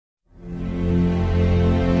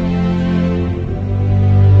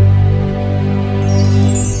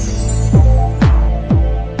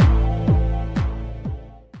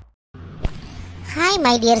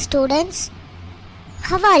my dear students.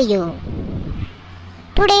 How are you?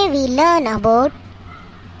 Today we learn about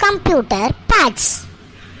computer parts.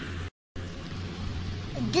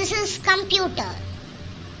 This is computer.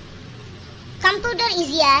 Computer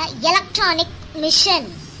is a electronic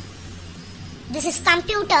machine. This is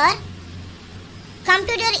computer.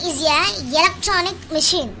 Computer is a electronic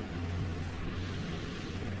machine.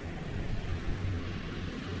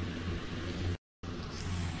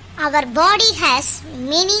 Our body has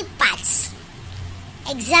many parts.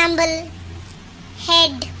 Example: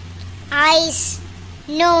 head, eyes,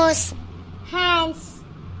 nose, hands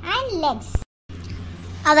and legs.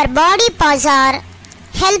 Our body parts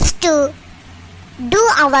helps to do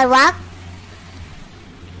our work.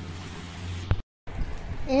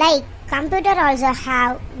 Like computer also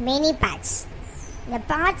have many parts. The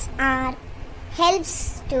parts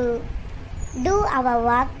helps to do our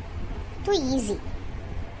work too easy.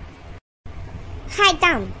 Hi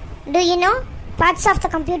Tom, do you know parts of the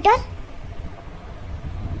computer?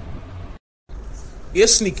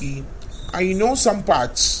 Yes, Nikki, I know some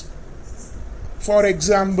parts. For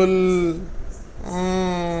example,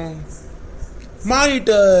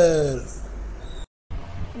 monitor.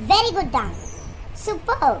 Very good, Tom.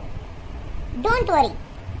 Superb. Don't worry.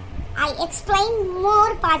 I explain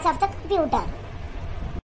more parts of the computer.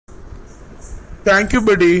 Thank you,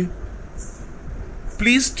 buddy.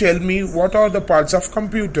 Please tell me what are the parts of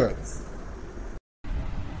computer.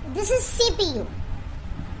 This is CPU.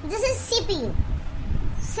 This is CPU.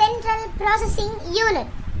 Central Processing Unit.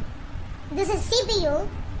 This is CPU.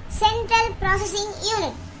 Central Processing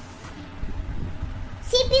Unit.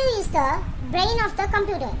 CPU is the brain of the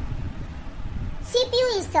computer.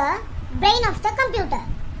 CPU is the brain of the computer.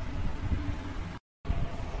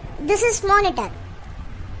 This is monitor.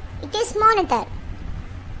 It is monitor.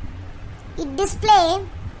 It displays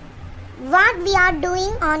what we are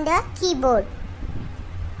doing on the keyboard.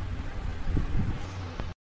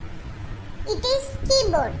 It is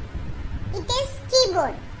keyboard. It is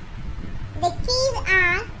keyboard. The keys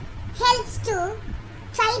helps to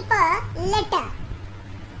type a letter.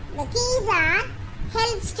 The keys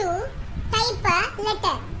helps to type a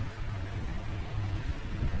letter.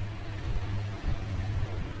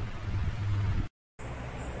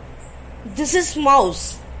 This is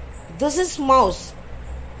mouse. This is mouse.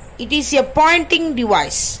 It is a pointing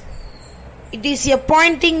device. It is a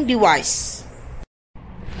pointing device.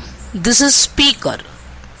 This is speaker.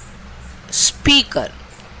 Speaker.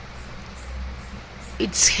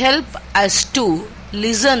 It's help us to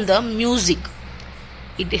listen the music.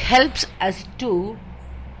 It helps us to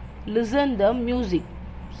listen the music.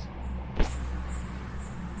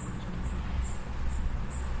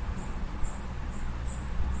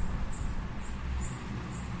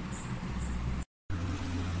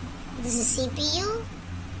 This is CPU.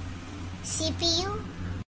 CPU.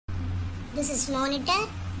 This is monitor.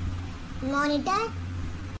 Monitor.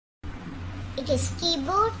 It is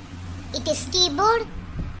keyboard. It is keyboard.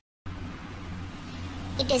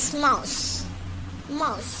 It is mouse.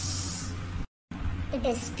 Mouse. It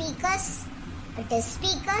is speakers. It is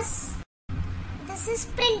speakers. This is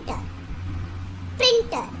printer.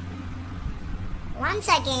 Printer. Once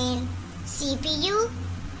again, CPU,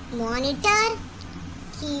 monitor,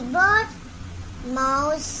 keyboard,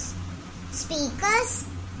 mouse, speakers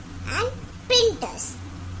and printers.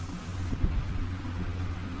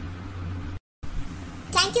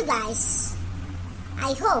 Thank you guys.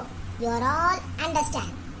 I hope you all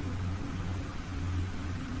understand.